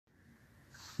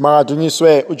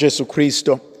Makadunyiswe uJesu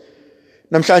Kristo.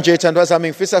 Namhlanje ithandwa zami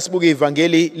ngifisa sibuke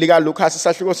ivangeli lika Lukas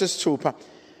isahluko sesithupha.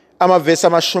 Amavesi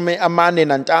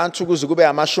 43 kuze kube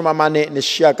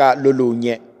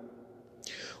 49.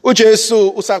 uJesu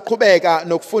usaqhubeka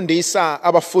nokufundisa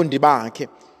abafundi bakhe.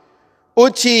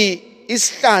 Uthi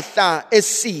isihlahla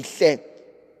esihle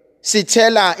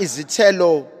sithela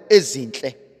izithelo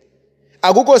ezinhle.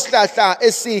 Akukho sihlahla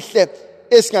esihle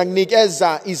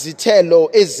esingakunikeza izithelo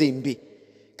ezimbi.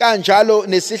 Kanjalo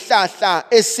nesihlahla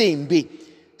esimbi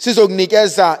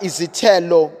sizokunikeza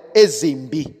izithelo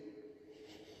ezimbi.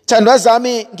 Thandwa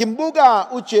zami ngimbuka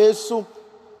uJesu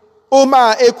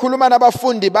uma ekhuluma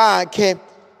nabafundi bakhe,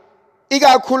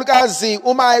 ikakhulukazi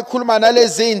uma ekhuluma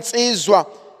nalezi insizwa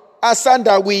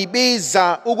asanda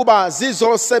kuyibiza ukuba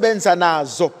zizosebenza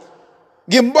nazo.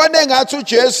 Ngimbone ngathi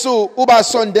uJesu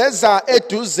ubasondeza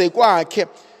eduze kwakhe,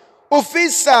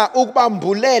 ufisa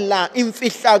ukubambulela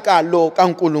imfihlakalo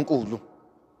kaNkulunkulu.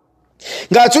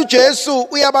 Ngathi uJesu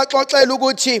uyabaxoxela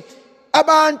ukuthi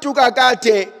abantu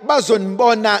kakade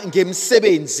bazonibona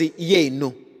ngemsebenzi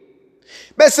yenu.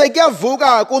 Bese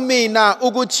kuyavuka kumina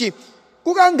ukuthi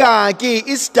kukangaki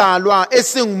isidalwa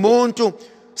esingumuntu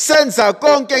senza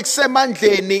konke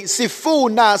kusemandleni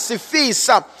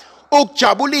sifisa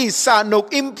ukujabulisa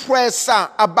nokuimpressa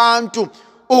abantu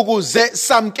ukuze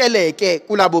samkeleke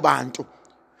kulabo bantu.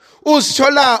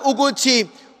 Usithola ukuthi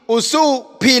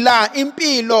usuphila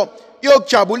impilo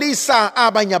yokujabulisa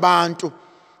abanye abantu.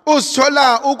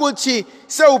 Usithola ukuthi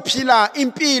sewuphila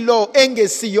impilo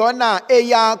engesiyona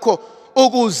eyakho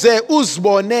ukuze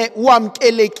uzibone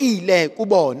wamkelekile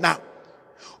kubona.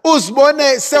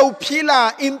 Uzibone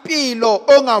sewuphila impilo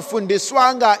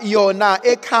ongafundiswanga yona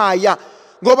ekhaya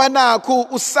ngoba nakho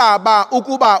usaba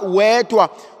ukuba wedwa,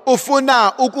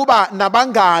 ufuna ukuba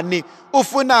nabangani,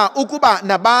 ufuna ukuba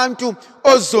nabantu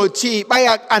ozothi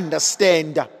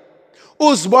baya-understanda.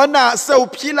 Uzibona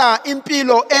sewuphila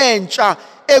impilo entsha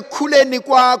ekukhuleni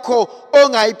kwakho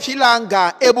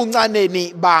ongayiphilanga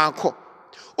ebuncaneni bakho.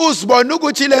 Uzibona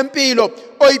ukuthi le mpilo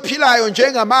oyiphilayo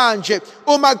njengamanje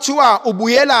uma kuthiwa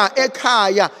ubuyela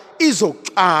ekhaya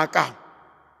izoxaka.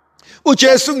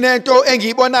 uJesu kunento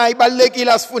engiyibonayo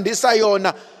ibalekile asifundisa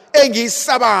yona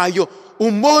engiyisabayo,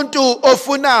 umuntu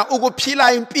ofuna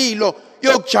ukuphila impilo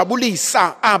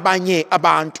yokujabulisa abanye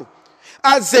abantu,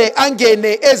 aze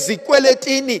angene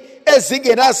ezikweletini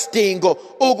ezingenasidingo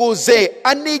ukuze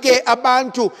anike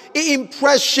abantu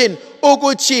iimpression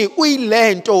ukuthi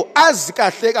uyilento azi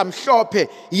kahle kamhlophe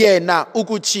yena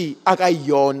ukuthi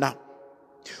akayiyona.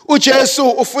 uJesu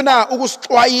ufuna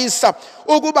ukusixwayisa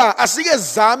ukuba asike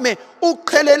zame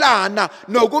ukuqhelelana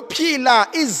nokuphila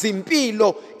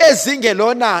izimpilo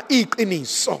ezingelona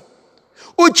iqiniso.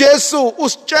 uJesu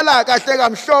usitshela kahle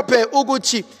kamhlophe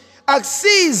ukuthi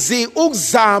akusizi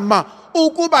ukuzama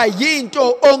ukuba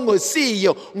yinto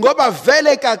ongosiyo ngoba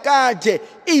vele kakade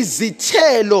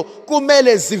izithelo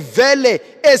kumele zivele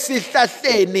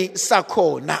esihlahleni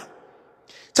sakhona.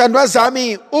 Thandwa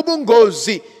zami,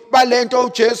 ubungozi balento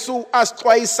uJesu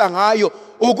asixwayisa ngayo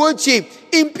ukuthi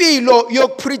impilo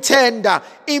yokupretenda,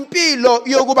 impilo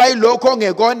yokuba yilokho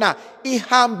ongekona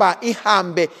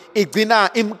ihambe igcina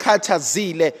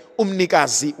imkhathazile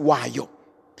umnikazi wayo.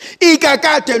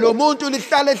 Ikakade lo muntu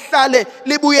lihlale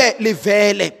libuye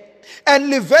livele,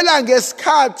 and livela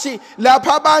ngesikhathi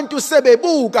lapha abantu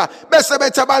sebebuka bese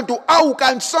bethi abantu awu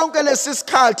kanti sonke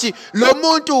lesisikhathi lo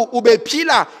muntu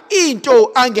ubephila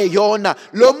into angeyona,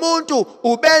 lo muntu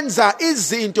ubenza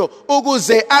izinto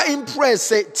ukuze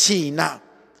aimpresse thina.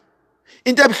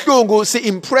 Into ebhlungu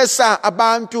siimpressa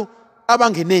abantu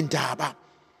abangenendaba,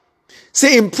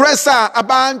 siimpressa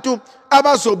abantu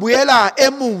abazobuyela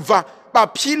emumva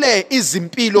baphile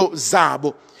izimpilo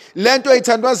zabo. Lento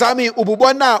ithandwa zami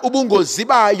ububona ubungozi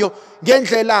bayo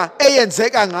ngendlela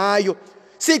eyenzeka ngayo.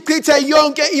 Sichithe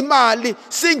yonke imali,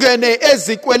 singene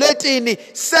ezikweletini,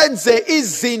 senze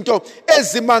izinto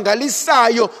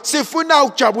ezimangalisayo, sifuna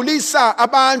ukujabulisa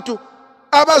abantu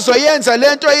abazoyenza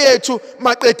lento yethu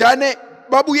maqedane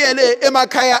babuyele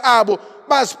emakhaya abo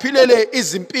baziphilele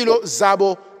izimpilo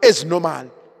zabo ezinormal.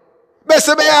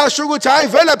 Bese beyasho ukuthi hayi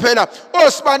vele phela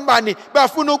osibanibani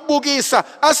bafuna ukubukisa,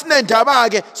 asinendaba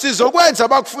ke sizokwenza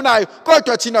abakufunayo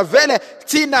kodwa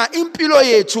thina impilo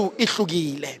yethu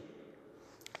ihlukile.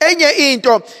 Enye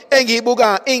into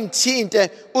engiyibuka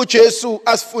engithinte uJesu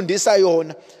asifundisa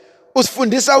yona,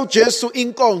 usifundisa uJesu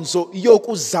inkonzo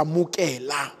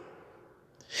yokuzamukela.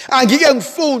 Angike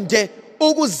ngifunde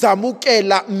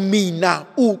ukuzamukela mina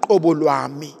uqobo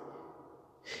lwami.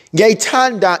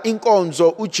 Ngiyayithanda inkonzo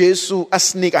uJesu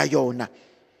asinika yona,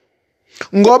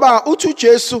 ngoba uthi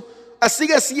uJesu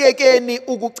asike siyekeni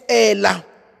ukucela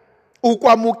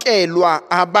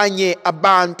ukwamukelwa abanye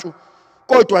abantu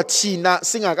kodwa thina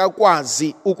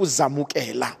singakakwazi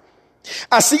ukuzamukela.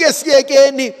 Asike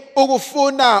siyekeni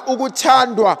ukufuna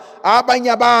ukuthandwa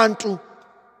abanye abantu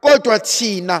kodwa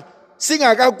thina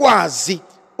singakakwazi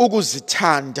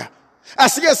ukuzithanda.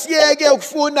 Asike siyeke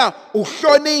ukufuna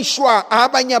ukuhlonishwa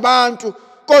abanye abantu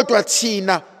kodwa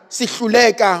thina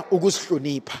sihluleka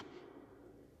ukuzihlonipha.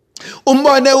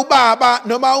 Umbone ubaba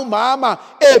noma umama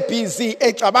ebhizi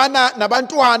exabana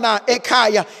nabantwana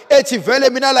ekhaya ethi vele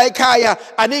mina la ekhaya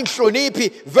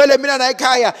aningihloniphi, vele mina la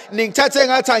ekhaya ningithathe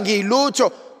ngathi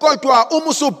angiyilutho. Kodwa uma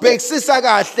usubhekisisa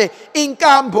kahle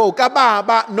inkambo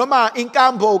kababa noma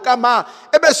inkambo kama,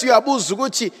 ebese uyabuza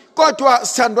ukuthi kodwa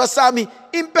sithandwa sami,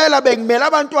 impela bengimela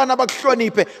abantwana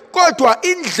bakuhloniphe, kodwa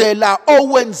indlela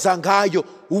owenza ngayo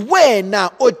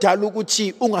wena odala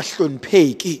ukuthi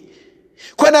ungahlonipheki.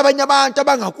 Khona abanye abantu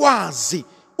abangakwazi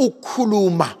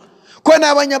ukukhuluma, khona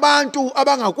abanye abantu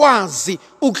abangakwazi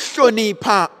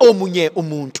ukuhlonipha omunye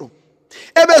umuntu.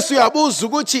 Ebese uyabuza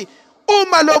ukuthi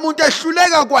uma lo muntu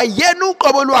ehluleka kwayena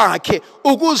uqobo lwakhe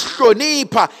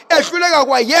ukuzihlonipha, ehluleka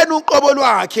kwayena uqobo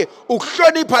lwakhe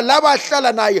ukuhlonipha laba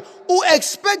ahlala naye,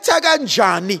 uexpecta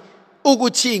kanjani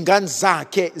ukuthi ingane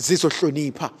zakhe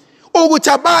zizohlonipha, ukuthi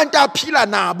abantu aphila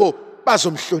nabo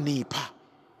bazomhlonipha?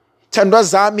 Thandwa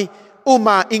zami,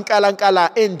 uma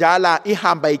inkalankala endala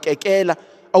ihamba ikekela,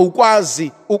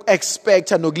 awukwazi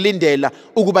ukuexpecta nokulindela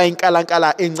ukuba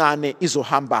inkalankala encane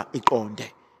izohamba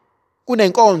iqonde.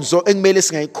 Kunenkonzo ekumele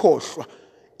singayikhohlwa,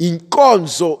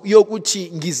 inkonzo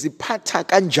yokuthi ngiziphatha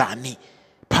kanjani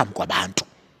phambi kwabantu.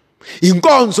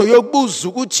 Inkonzo yokubuza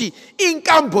ukuthi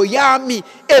inkambo yami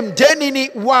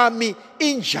emndenini wami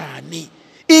injani,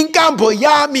 inkambo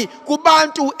yami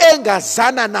kubantu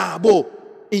engazana nabo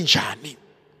injani.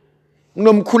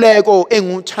 Nginomkhuleko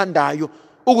enguthandayo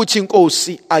ukuthi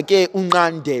inkosi ake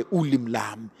unqande ulimi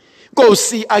lami,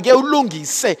 Nkosi ake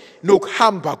ulungise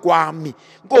nokuhamba kwami,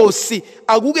 Nkosi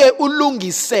akuke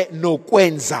ulungise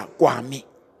nokwenza kwami.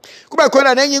 Kuba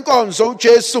khona nenye inkonzo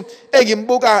uJesu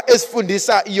engimbuka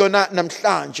esifundisa yona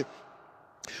namhlanje.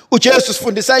 uJesu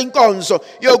sifundisa inkonzo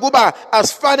yokuba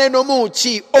asifane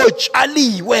nomuthi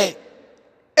otshaliwe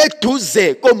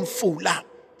eduze komfula.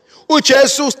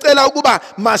 uJesu usicela ukuba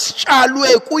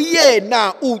masitshalwe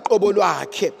kuyena uqobo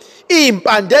lwakhe.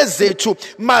 Impande zethu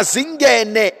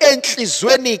mazingene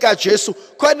enhlizweni kaJesu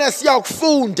khona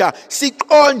siyakufunda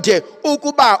siqonde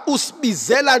ukuba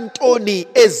usibizela ntoni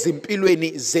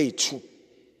ezimpilweni zethu.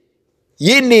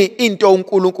 Yini into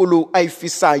uNkulunkulu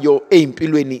ayifisayo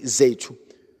ezimpilweni zethu?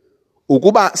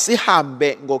 Ukuba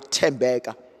sihambe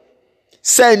ngokuthembeka,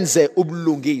 senze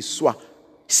ubulungiswa,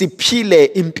 siphile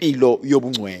impilo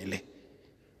yobungcwele.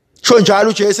 Sho njalo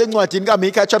uJesu encwadini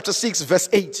kaMikha chapter 6 verse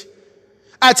 8.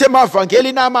 Athe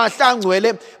emavangeli namahla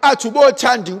angcwele athi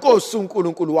ubothanda inkosi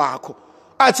uNkulunkulu wakho,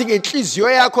 athi ngenhliziyo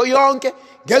yakho yonke,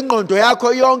 ngengqondo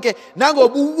yakho yonke,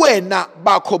 nangobuwena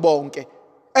bakho bonke.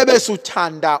 Ebese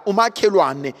uthanda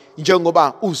umakhelwane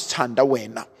njengoba uzithanda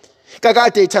wena.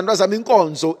 Kakade ithandwa zami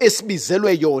inkonzo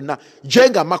esibizelwe yona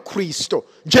njengamaKristo,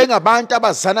 njengabantu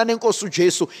abazana nenkosi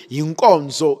uJesu,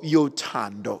 inkonzo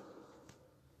yothando.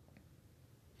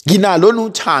 Nginalo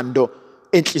uthando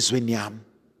enhlizweni yami.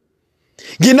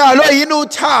 Nginalo yini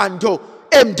uthando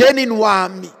emndenini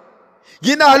wami?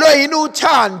 Nginalo yini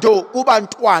uthando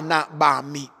kubantwana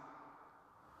bami?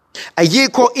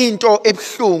 Ayikho into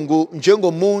ebuhlungu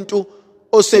njengomuntu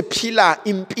osephila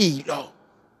impilo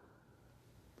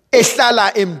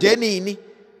ehlala emndenini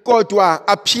kodwa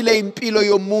aphile impilo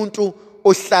yomuntu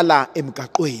ohlala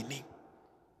emgaqweni.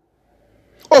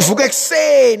 Ovuka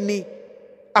ekseni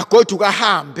agoduka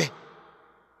ahambe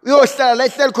uyohlala la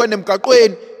ehleli khona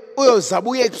emgaqweni,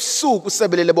 uyozabuya ebusuku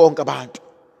usebelele bonke abantu.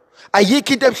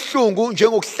 Ayikho into ebuhlungu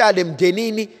njengokuhlala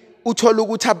emndenini uthola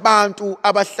ukuthi abantu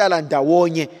abahlala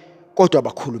ndawonye kodwa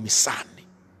abakhulumisani.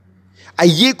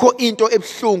 Ayikho into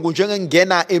ebuhlungu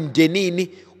njengengena emndenini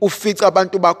ufica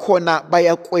abantu bakhona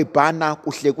bayakwebhana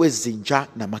kuhle kwezinja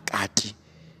namakati.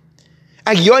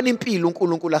 Akuyona impilo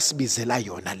uNkulunkulu asibizela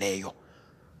yona leyo.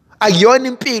 Akuyona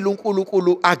impilo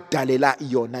uNkulunkulu akudalela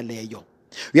yona leyo.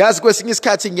 Uyazi kwesinye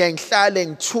isikhathi ngiyangihlale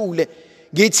ngithule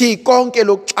ngithi konke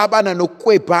lokuxabana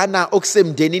nokukwebhana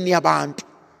okusemndenini yabantu,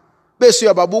 bese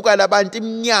uyababuka labantu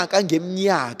iminyaka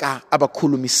ngeminyaka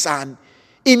abakhulumisani,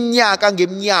 iminyaka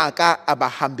ngeminyaka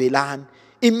abahambelani,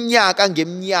 iminyaka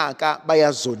ngeminyaka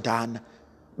bayazondana.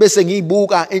 Bese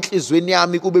ngiyibuka enhlizweni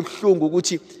yami kube buhlungu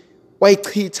ukuthi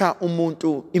wayichitha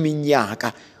umuntu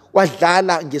iminyaka,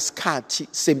 wadlala ngesikhathi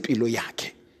sempilo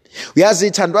yakhe. Uyazi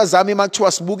ithandwa zami,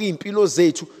 makuthiwa sibuka impilo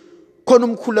zethu khona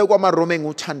umkhuleko wamaRoma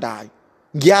enguthandayo,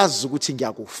 ngiyazi ukuthi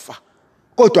ngiyakufa.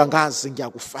 kodwa ngazi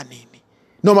ngiyakufanini,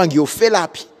 noma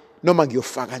ngiyofelaphi noma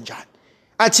ngiyofaka kanjani.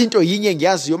 Athi into yinye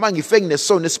ngiyaziyo, uma ngife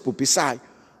nginesono esibhubhisayo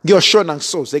ngiyoshona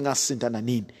ngisoze ngasindana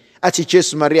nini. Athi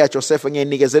Jesu Maria Joseph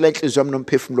ngiyanikezela inhliziyo yami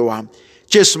nomphefumulo wami.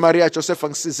 Jesu Maria Joseph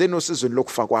ngisizeni osizweni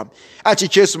lokufa kwami. Athi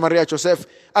Jesu Maria Joseph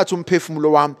athi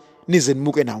umphefumulo wami nize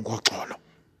nimuke nawo ngoxolo.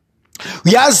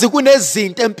 Uyazi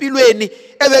kunezinto empilweni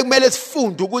ebekumele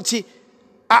sifunde ukuthi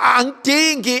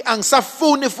angidingi,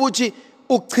 angisafuni futhi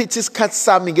ukuchitha isikhathi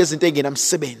sami ngezinto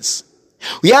enginamsebenzi.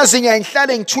 Uyazi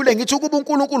ngiyahlale ngithule ngithi ukuba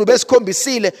uNkulunkulu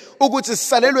besikhombisile ukuthi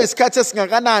sisalelwe isikhathi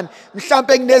esingakanani,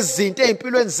 mhlawumbe kunezinto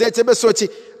ezimpilweni zethu besothi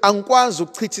angikwazi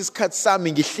ukuchitha isikhathi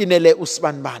sami ngihlinele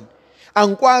usibanibani.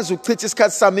 Angikwazi ukuchitha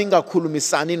isikhathi sami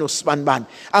ngingakhulumisani nosibanibani.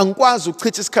 Angikwazi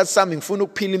ukuchitha isikhathi sami ngifuna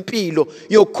ukuphila impilo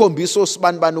yokukhombisa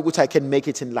usibanibani ukuthi I can make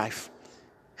it in life.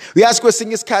 Uyazi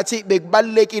kwesinye isikhathi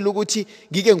bekubalekile ukuthi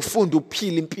ngike ngifunde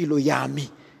ukuphila impilo yami.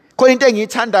 Khona into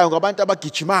engiyithandayo ngabantu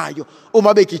abagijimayo,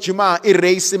 uma begijima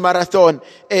i-race, marathon,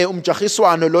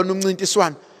 umjahiswano lona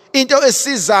umncintiswano, into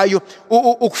esizayo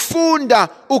ukufunda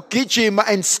ukugijima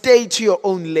and stay to your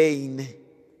own lane.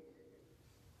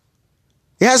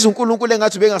 Yazi uNkulunkulu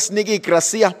engathi bengasinika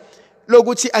igracia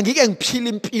lokuthi angike ngiphile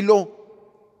impilo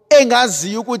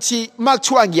engaziyo ukuthi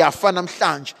makuthiwa ngiyafa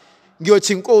namhlanje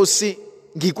ngiyothi Nkosi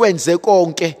ngikwenze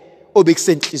konke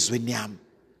obekusenhlizweni yami.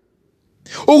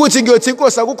 Ukuthi ngiyothi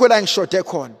Inkosi akukho la ngishode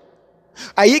khona.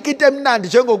 Ayikho into emnandi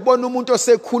njengokubona umuntu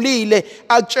osekhulile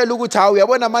akutshela ukuthi hawu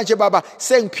uyabona manje baba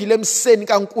sengiphile emseni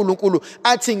kaNkulunkulu,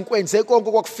 athi ngikwenze konke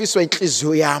okwakufiswa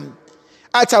inhliziyo yami.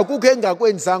 Athi akukho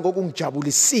engakwenzanga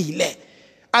okungijabulisile.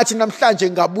 Athi namhlanje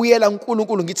ngabuyela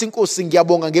uNkulunkulu ngithi Inkosi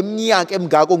ngiyabonga ngeminyaka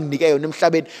emingako onginike yona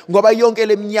emhlabeni, ngoba yonke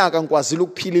leminyaka ngikwazile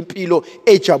ukuphila impilo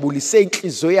ejabulise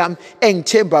inhliziyo yami,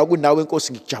 engithemba kunawe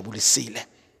Inkosi ngikujabulisile.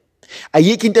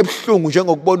 Ayikho into ebuhlungu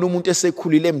njengokubona umuntu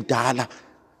esekhulile emdala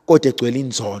kodwa egcwele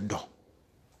inzondo,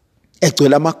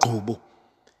 egcwele amagqubu,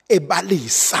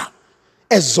 ebalisa,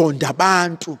 ezonda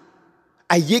abantu.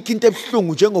 Ayikho into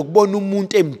ebuhlungu njengokubona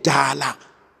umuntu emdala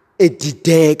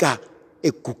edideka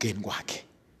ekugugeni kwakhe.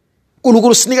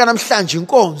 uNkulunkulu sinika namhlanje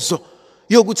inkonzo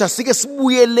yokuthi asike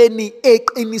sibuyeleni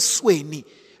eqinisweni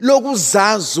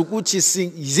lokuzazi ukuthi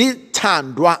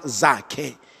sizithandwa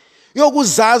zakhe,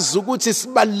 yokuzazi ukuthi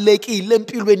sibalekile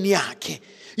empilweni yakhe,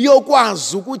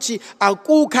 yokwazi ukuthi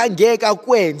akukho angeke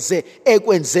akwenze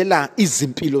ekwenzela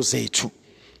izimpilo zethu.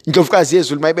 Indlovukazi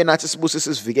yezulu mayibe nathi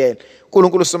sibusise sivikele.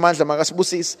 uNkulunkulu somandla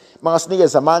makasibusise,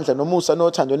 makasinikeze amandla nomusa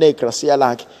nothando negracia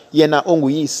lakhe, yena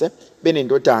onguyise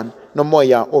benendodana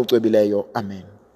nomoya ocwebileyo. Amen.